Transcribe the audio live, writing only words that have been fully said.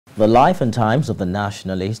The life and times of the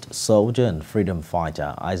nationalist, soldier and freedom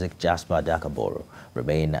fighter Jasper Adaka Boro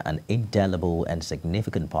remain an indelible and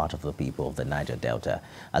significant part of the people of the Niger Delta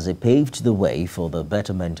as he paved the way for the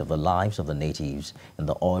betterment of the lives of the natives in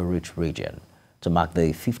the oil-rich region. To mark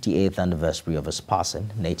the 58th anniversary of his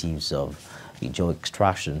passing, natives of Ijaw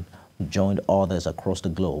extraction joined others across the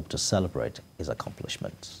globe to celebrate his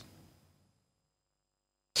accomplishments.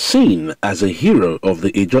 Seen as a hero of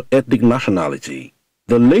the Ijaw ethnic nationality,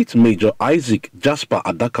 the late Major Jasper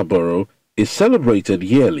Adaka Boro is celebrated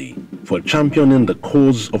yearly for championing the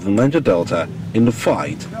cause of the Niger Delta in the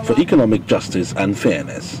fight for economic justice and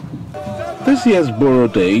fairness. This year's Boro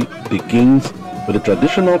Day begins with a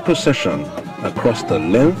traditional procession across the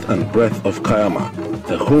length and breadth of Kayama,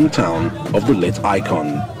 the hometown of the late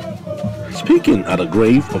icon. Speaking at the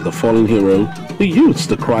grave of the fallen hero, the youths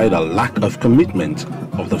decried a lack of commitment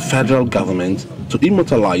of the federal government to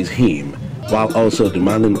immortalize him, while also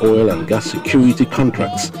demanding oil and gas security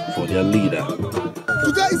contracts for their leader.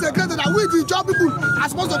 Today is a great day that we, the Ijaw people, are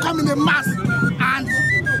supposed to come in a mass and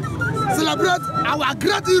celebrate our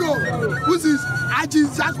great hero, which is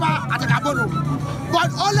Jasper Adaka Boro.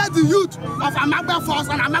 But only the youth of Amagba Force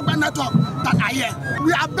and Amagba Network that are here.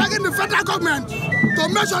 We are begging the federal government to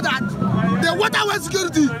make sure that the waterway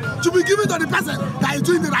security should be given to the person that is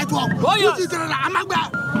doing the right work. Which is the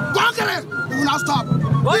Amagba. We will not stop.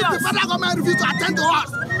 If the federal government refuses to attend to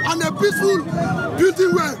us on a peaceful,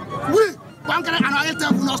 beautiful way, we, Bankere and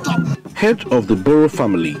our will not stop. Head of the Boro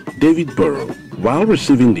family, David Boro, while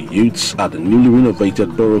receiving the youths at the newly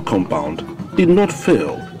renovated Boro compound, did not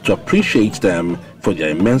fail to appreciate them for their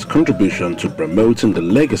immense contribution to promoting the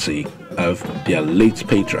legacy of their late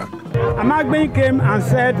patriarch. Amagbe came and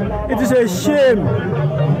said, it is a shame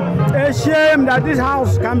that this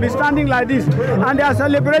house can be standing like this. And they are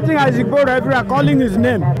celebrating Isaac Boro everywhere, calling his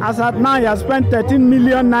name. As at now, he has spent 13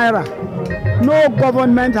 million naira. No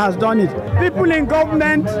government has done it. People in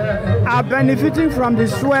government are benefiting from the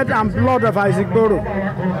sweat and blood of Isaac Boro.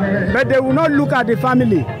 But they will not look at the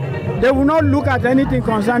family. They will not look at anything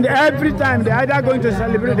concerned. Every time they're either going to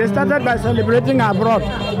celebrate, they started by celebrating abroad.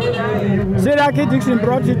 Seraki Dixon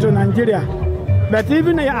brought it to Nigeria. But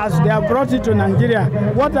even as they have brought it to Nigeria,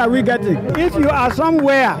 what are we getting? If you are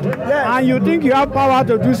somewhere and you think you have power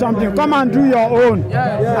to do something, come and do your own.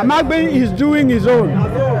 Amagbe is doing his own.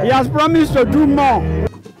 He has promised to do more.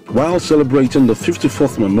 While celebrating the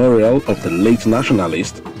 54th memorial of the late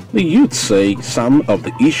nationalist, the youth say some of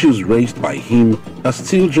the issues raised by him are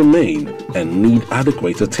still germane and need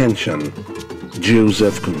adequate attention.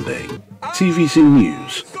 Joseph Kunde, TVC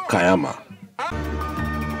News, Kayama.